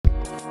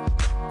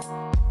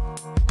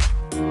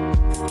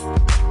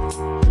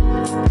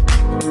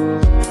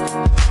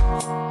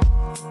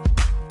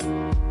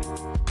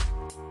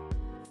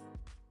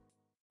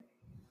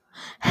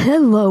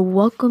Hello,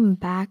 welcome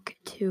back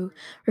to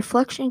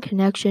Reflection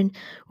Connection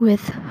with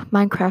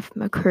Minecraft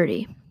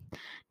McCurdy.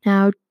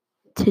 Now,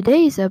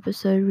 today's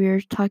episode, we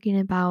are talking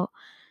about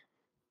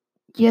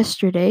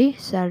yesterday,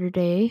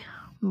 Saturday,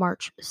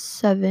 March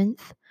 7th.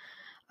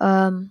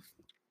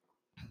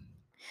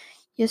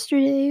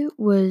 Yesterday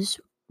was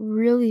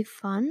really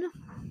fun.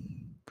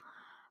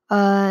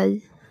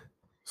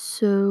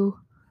 So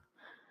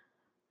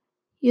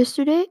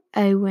yesterday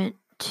I went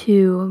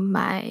to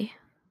my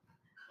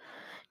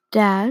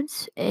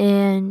dad's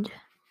and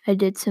I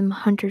did some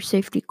hunter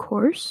safety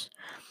course,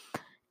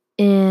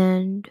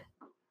 and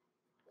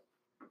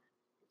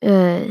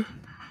so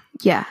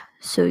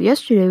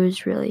yesterday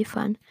was really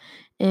fun,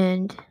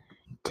 and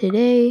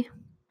today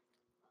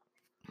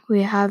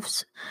we have,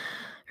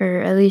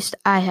 or at least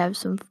I have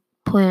some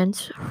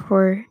plans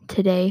for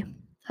today,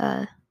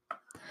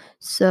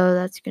 so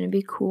that's gonna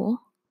be cool.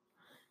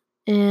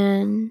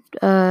 And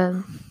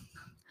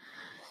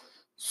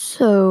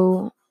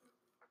so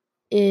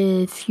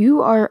if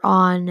you are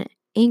on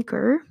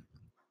Anchor,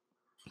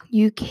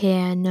 you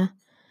can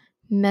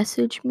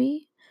message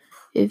me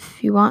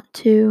if you want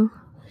to,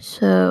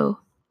 so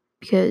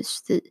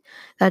because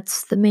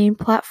that's the main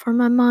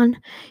platform I'm on.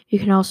 You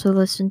can also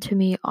listen to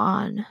me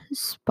on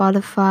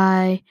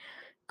Spotify,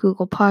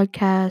 Google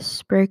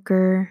Podcasts,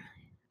 Breaker,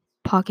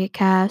 Pocket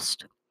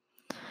Cast.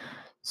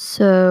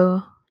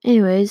 So,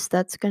 anyways,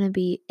 that's going to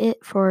be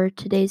it for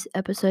today's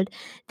episode.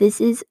 This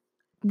is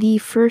the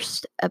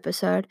first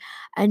episode.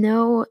 I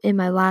know in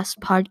my last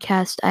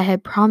podcast I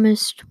had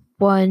promised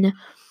one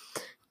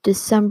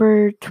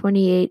December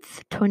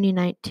 28th,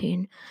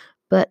 2019,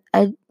 but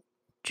I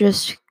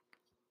just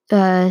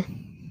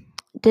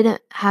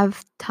didn't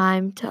have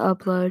time to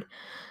upload.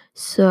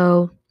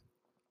 So,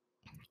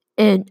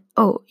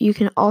 you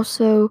can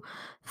also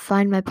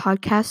find my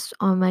podcast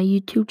on my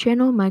YouTube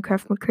channel,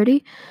 Minecraft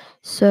McCurdy.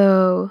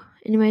 So,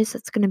 anyways,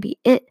 that's going to be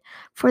it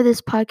for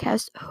this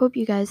podcast. Hope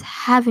you guys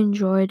have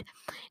enjoyed,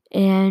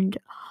 and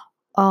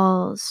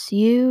I'll see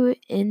you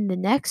in the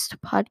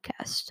next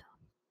podcast.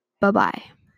 Bye-bye.